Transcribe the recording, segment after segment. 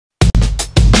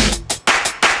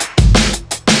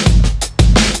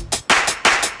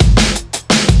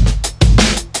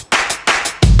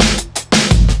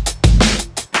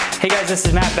this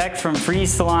is Matt Beck from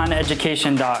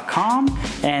freesaloneducation.com,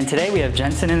 and today we have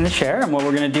Jensen in the chair, and what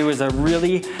we're going to do is a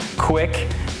really quick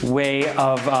way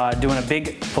of doing a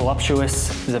big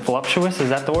voluptuous, is it voluptuous, is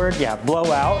that the word? Yeah,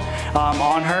 blowout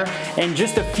on her in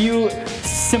just a few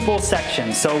simple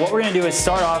sections. So what we're going to do is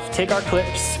start off, take our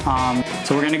clips,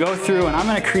 so we're going to go through and I'm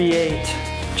going to create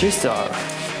just a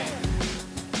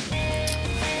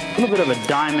little bit of a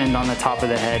diamond on the top of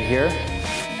the head here.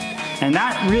 And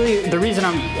that really, the reason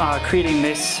I'm creating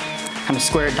this kind of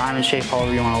square diamond shape,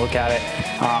 however you want to look at it,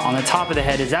 on the top of the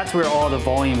head is that's where all the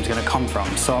volume is going to come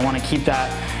from. So I want to keep that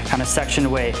kind of sectioned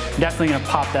away. I'm definitely going to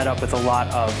pop that up with a lot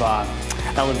of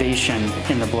elevation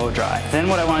in the blow dry. Then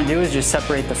what I want to do is just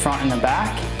separate the front and the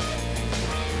back.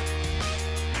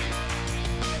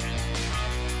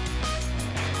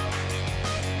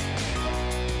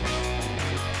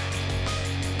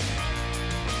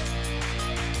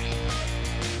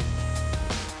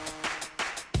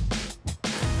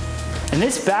 And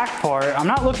this back part, I'm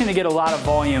not looking to get a lot of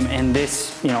volume in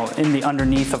this, in the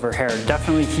underneath of her hair,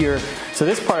 definitely here. So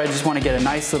this part, I just want to get a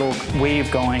nice little wave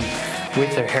going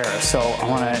with her hair. So I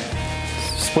want to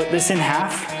split this in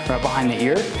half right behind the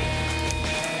ear.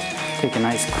 Take a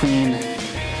nice clean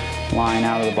line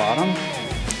out of the bottom.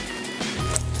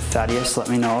 Thaddeus, let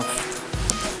me know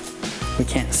if we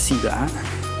can't see that.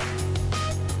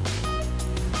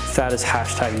 Thad is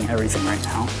hashtagging everything right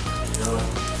now.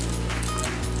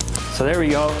 So there we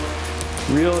go,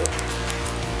 real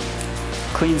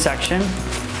clean section.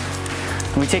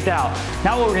 And we take that out.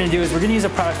 Now what we're gonna do is we're gonna use a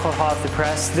product called Hot Off the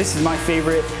Press. This is my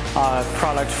favorite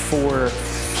product for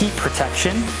heat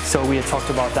protection. So we had talked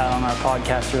about that on our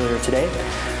podcast earlier today.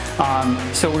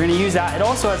 So we're gonna use that. It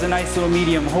also has a nice little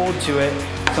medium hold to it.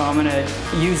 So I'm gonna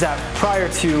use that prior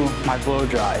to my blow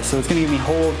dry. So it's gonna give me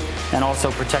hold and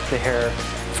also protect the hair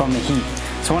from the heat.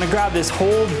 So I wanna grab this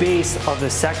whole base of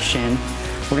the section.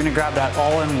 We're gonna grab that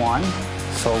all in one.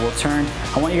 So we'll turn.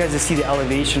 I want you guys to see the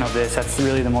elevation of this. That's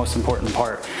really the most important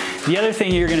part. The other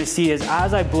thing you're gonna see is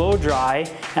as I blow dry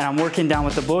and I'm working down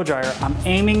with the blow dryer, I'm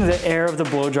aiming the air of the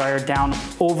blow dryer down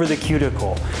over the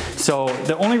cuticle. So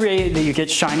the only way that you get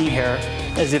shiny hair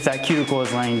is if that cuticle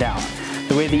is laying down.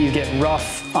 The way that you get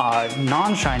rough,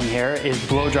 non-shiny hair is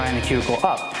blow drying the cuticle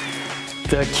up.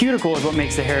 The cuticle is what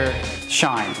makes the hair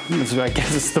shine. I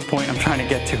guess it's the point I'm trying to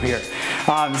get to here.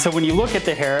 So when you look at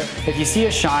the hair, if you see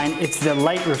a shine, it's the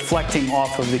light reflecting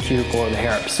off of the cuticle of the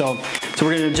hair. So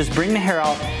we're gonna just bring the hair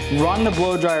out, run the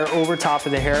blow dryer over top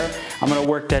of the hair. I'm gonna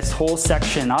work this whole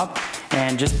section up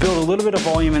and just build a little bit of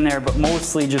volume in there, but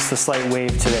mostly just a slight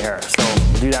wave to the hair. So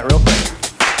we'll do that real quick.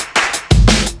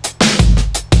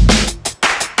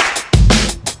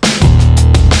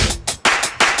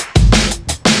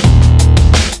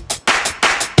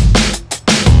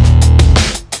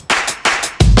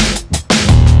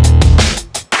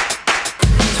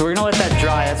 So we're gonna let that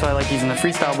dry. That's why I like using the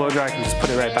freestyle blow dryer. I can just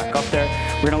put it right back up there.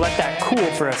 We're gonna let that cool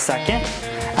for a second.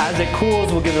 As it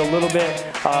cools, we'll give it a little bit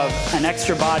of an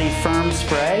extra body firm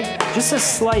spray. Just a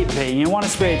slight bit. You don't wanna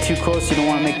spray it too close. You don't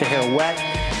wanna make the hair wet.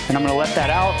 And I'm gonna let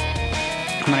that out.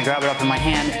 I'm gonna grab it up in my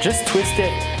hand. Just twist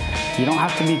it. You don't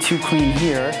have to be too clean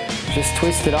here. Just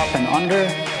twist it up and under.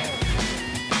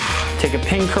 Take a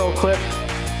pin curl clip.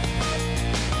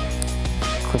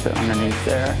 Clip it underneath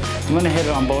there. I'm gonna hit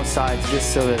it on both sides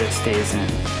just so that it stays in.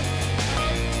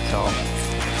 So,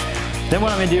 then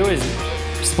what I'm gonna do is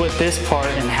split this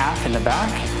part in half in the back.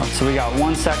 So we got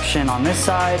one section on this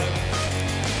side,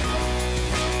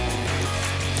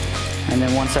 and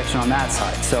then one section on that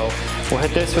side. So we'll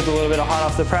hit this with a little bit of Hot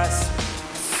Off the Press.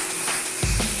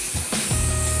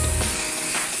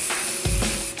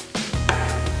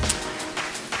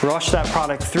 Brush that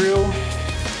product through.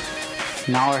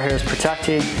 Now our hair is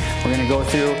protected. We're gonna go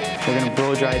through, we're gonna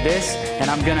blow dry this, and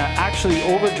I'm gonna actually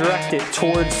over direct it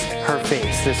towards her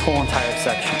face, this whole entire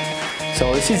section.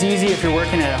 So this is easy if you're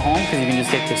working at home because you can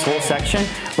just take this whole section,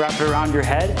 wrap it around your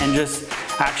head, and just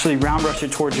actually round brush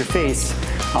it towards your face.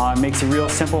 It makes it real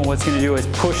simple, and what it's gonna do is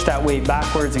push that weight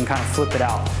backwards and kind of flip it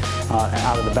out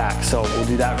of the back. So we'll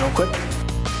do that real quick.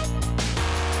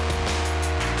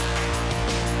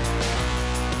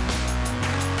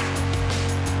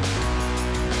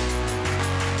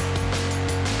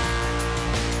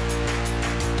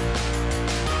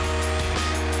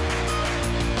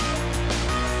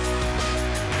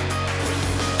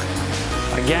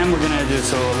 Again, we're gonna do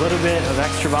so a little bit of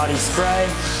extra body spray,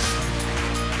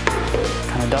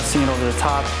 kind of dusting it over the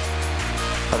top,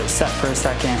 let it set for a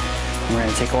second, and we're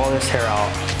gonna take all this hair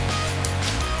out,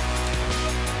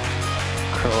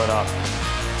 curl it up,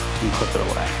 and clip it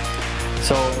away.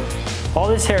 So all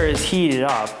this hair is heated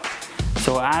up,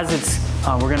 so as it's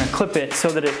we're gonna clip it so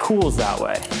that it cools that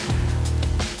way.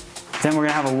 Then we're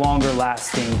gonna have a longer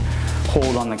lasting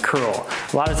hold on the curl.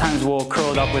 A lot of times we'll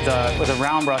curl it up with a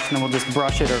round brush and then we'll just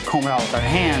brush it or comb it out with our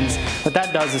hands. What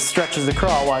that does is stretches the curl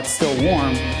out while it's still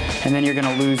warm, and then you're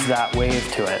gonna lose that wave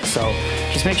to it. So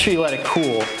just make sure you let it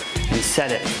cool and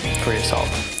set it for yourself.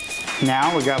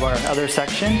 Now we grab our other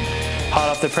section, hot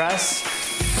off the press,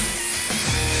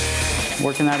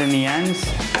 working that in the ends.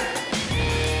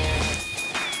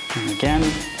 And again,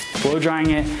 blow drying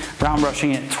it, round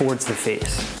brushing it towards the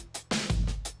face.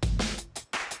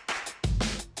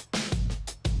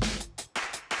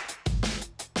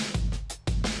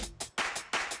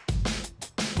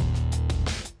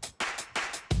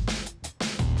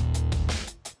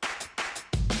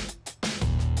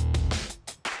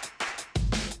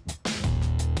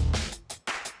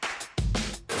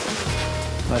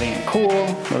 Letting it cool,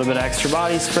 a little bit of extra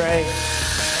body spray.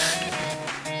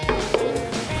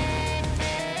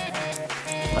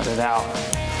 Let it out.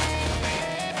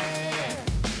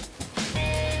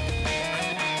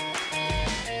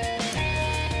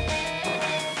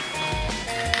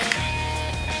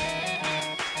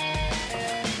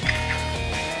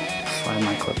 Slide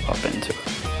my clip up into it.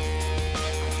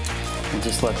 And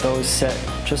just let those sit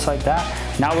just like that.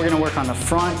 Now we're gonna work on the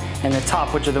front and the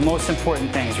top, which are the most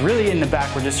important things. Really in the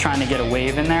back, we're just trying to get a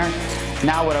wave in there.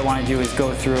 Now what I wanna do is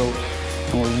go through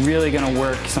and we're really gonna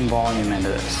work some volume into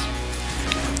this.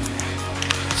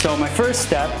 So my first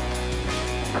step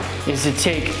is to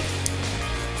take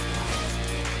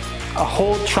a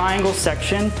whole triangle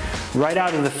section right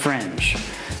out of the fringe.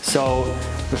 So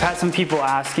we've had some people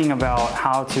asking about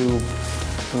how to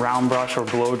round brush or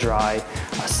blow dry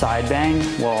a side bang.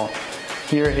 Well,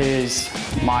 here is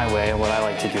my way of what I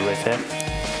like to do with it.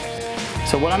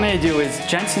 So what I'm gonna do is,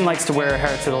 Jensen likes to wear her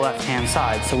hair to the left-hand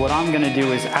side. So what I'm gonna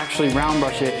do is actually round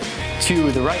brush it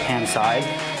to the right-hand side,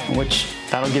 which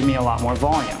that'll give me a lot more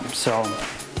volume. So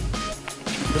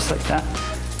just like that.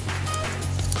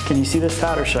 Can you see this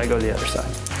side or should I go to the other side?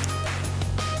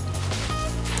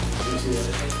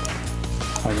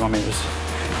 Oh, you want me to just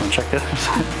check the other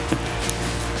side?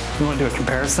 You want to do a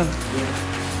comparison?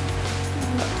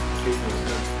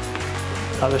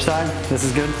 Other side? This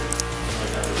is good?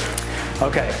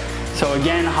 Okay, so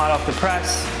again, hot off the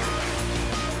press.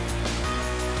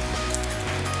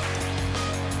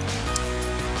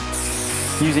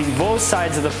 Using both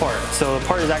sides of the part. So the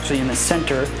part is actually in the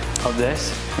center of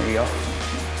this. There you go.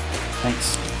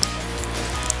 Thanks.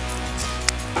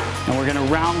 And we're gonna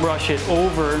round brush it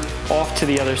over off to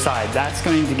the other side. That's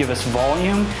going to give us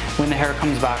volume when the hair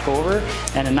comes back over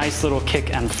and a nice little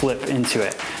kick and flip into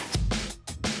it.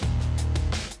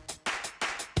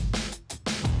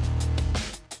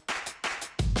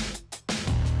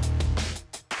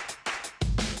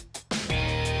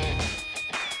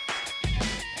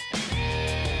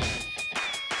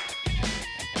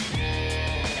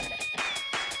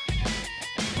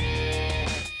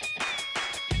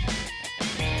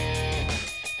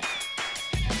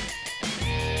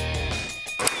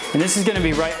 And this is gonna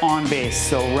be right on base,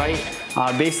 so right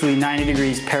basically 90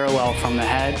 degrees parallel from the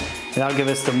head. And that'll give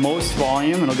us the most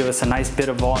volume, it'll give us a nice bit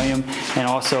of volume, and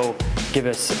also give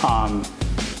us a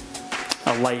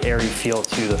light airy feel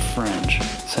to the fringe.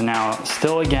 So now,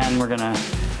 still again, we're gonna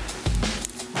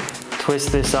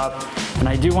twist this up, and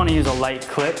I do wanna use a light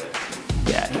clip.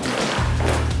 Yeah,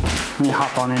 let me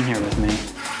hop on in here with me.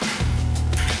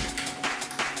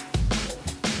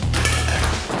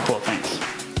 Cool, thanks.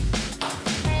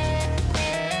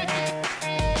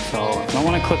 So I don't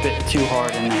want to clip it too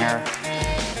hard in the hair,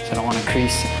 so I don't want to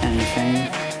crease anything.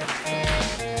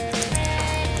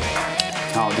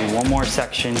 I'll do one more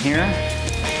section here.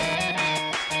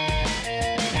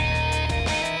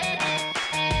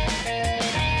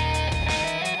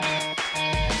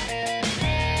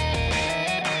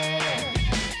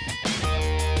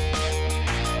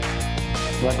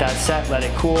 Let that set, let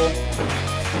it cool.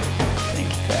 Thank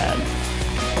you, Dad.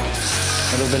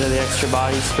 A little bit of the extra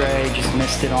body spray, just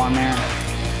mist it on there.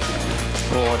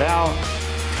 Roll it out.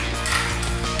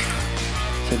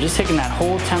 So just taking that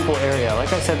whole temple area.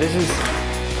 Like I said, this is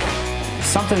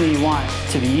something that you want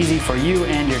to be easy for you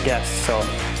and your guests, so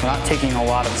we're not taking a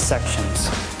lot of sections.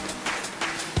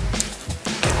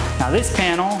 Now this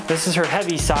panel, this is her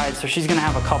heavy side, so she's gonna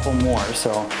have a couple more.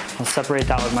 So I'll separate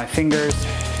that with my fingers.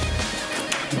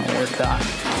 I'll work that.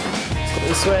 Let's go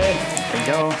this way, there we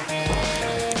go.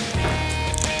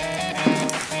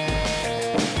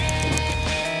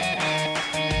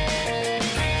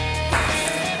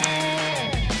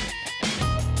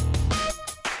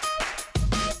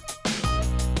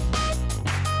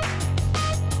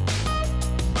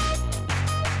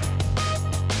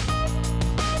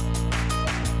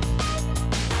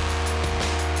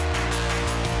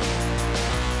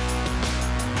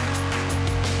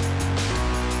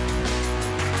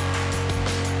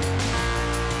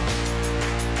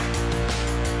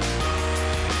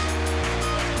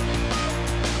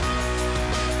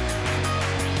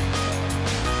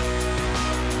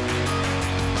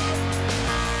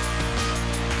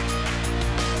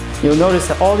 You'll notice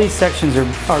that all these sections are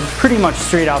pretty much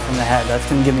straight out from the head. That's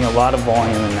going to give me a lot of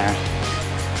volume in there.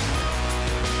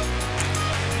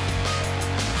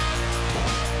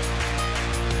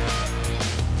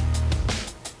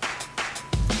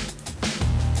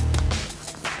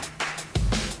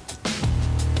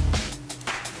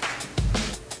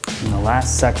 And the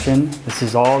last section, this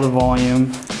is all the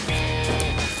volume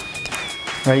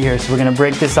right here. So we're going to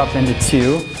break this up into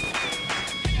two.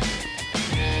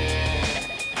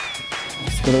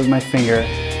 Split it with my finger.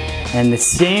 And the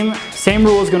same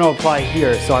rule is going to apply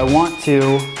here. So I want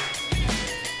to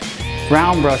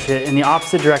round brush it in the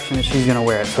opposite direction that she's going to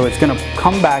wear it. So it's going to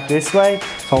come back this way.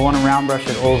 So I want to round brush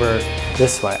it over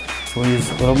this way. So we'll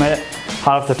use a little bit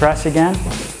hot off the press again.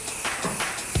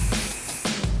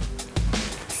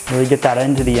 Really get that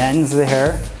into the ends of the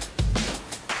hair.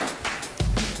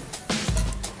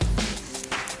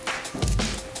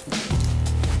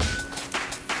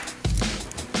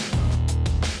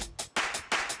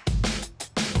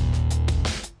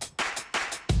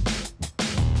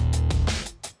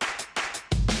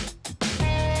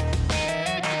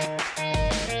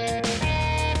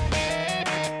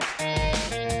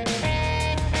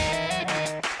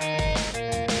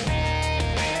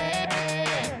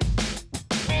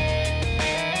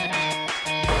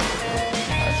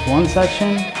 One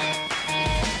section,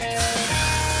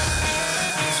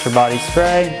 extra body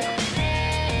spray,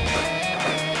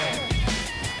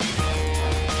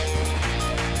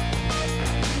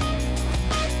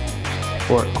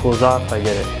 before it cools off I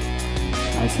get it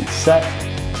nice and set,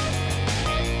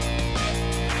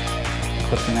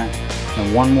 clipping that,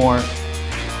 and one more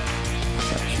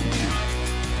section here.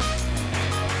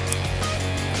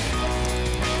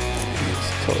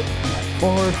 Just tilt it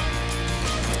forward.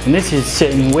 And this is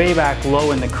sitting way back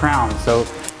low in the crown, so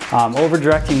over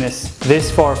directing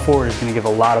this far forward is going to give a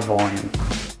lot of volume.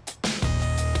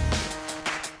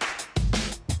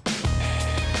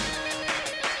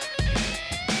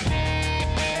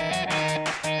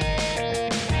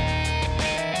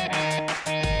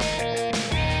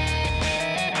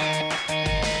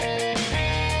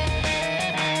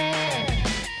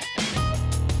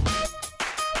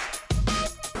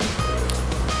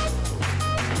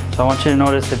 So I want you to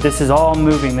notice that this is all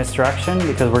moving this direction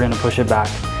because we're going to push it back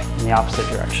in the opposite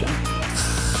direction.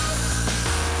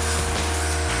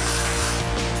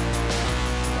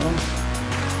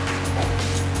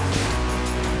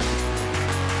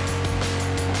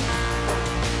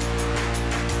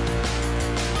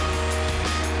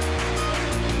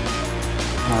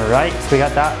 Alright, so we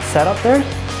got that set up there.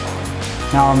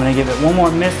 Now I'm going to give it one more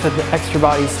mist with the extra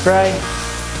body spray.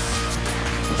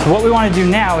 So what we want to do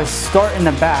now is start in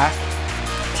the back,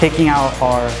 taking out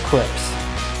our clips.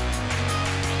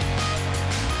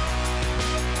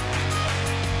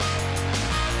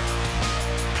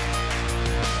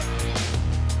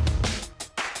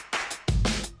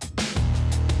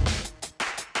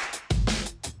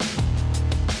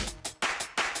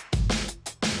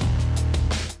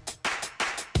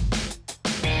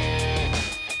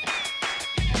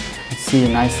 You see a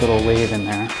nice little wave in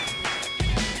there.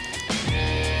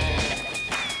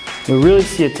 We really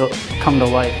see it come to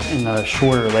life in the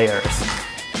shorter layers.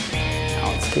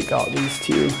 Now let's take out these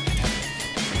two,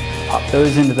 pop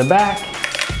those into the back.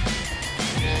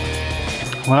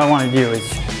 What I want to do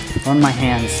is run my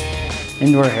hands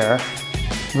into her hair,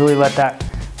 really let that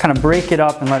kind of break it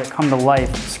up and let it come to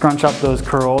life, scrunch up those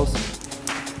curls.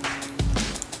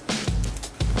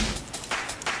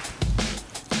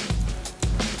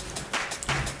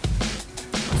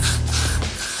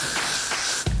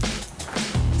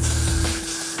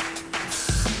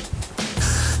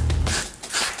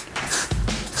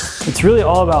 It's really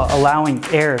all about allowing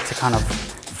air to kind of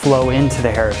flow into the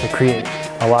hair to create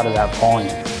a lot of that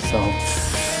volume. So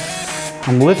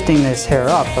I'm lifting this hair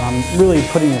up, but I'm really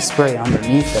putting the spray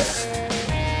underneath it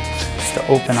just to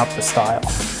open up the style.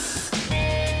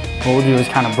 What we'll do is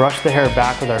kind of brush the hair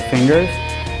back with our fingers,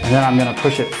 and then I'm going to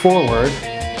push it forward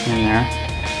in there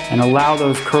and allow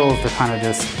those curls to kind of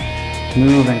just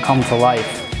move and come to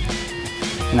life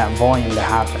and that volume to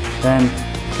happen. Then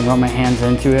I can run my hands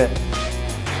into it.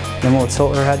 Then we'll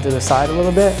tilt her head to the side a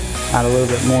little bit, add a little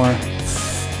bit more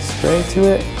spray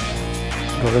to it,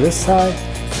 go to this side.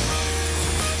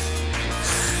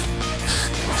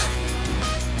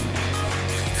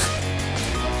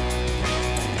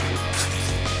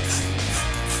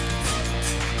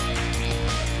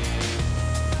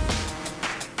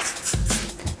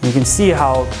 You can see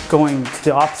how going to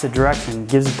the opposite direction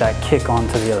gives it that kick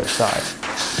onto the other side.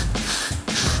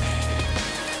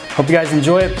 Hope you guys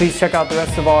enjoy it. Please check out the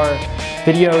rest of our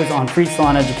videos on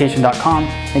freesaloneducation.com.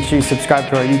 Make sure you subscribe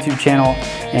to our YouTube channel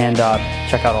and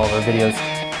check out all of our videos.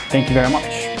 Thank you very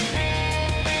much.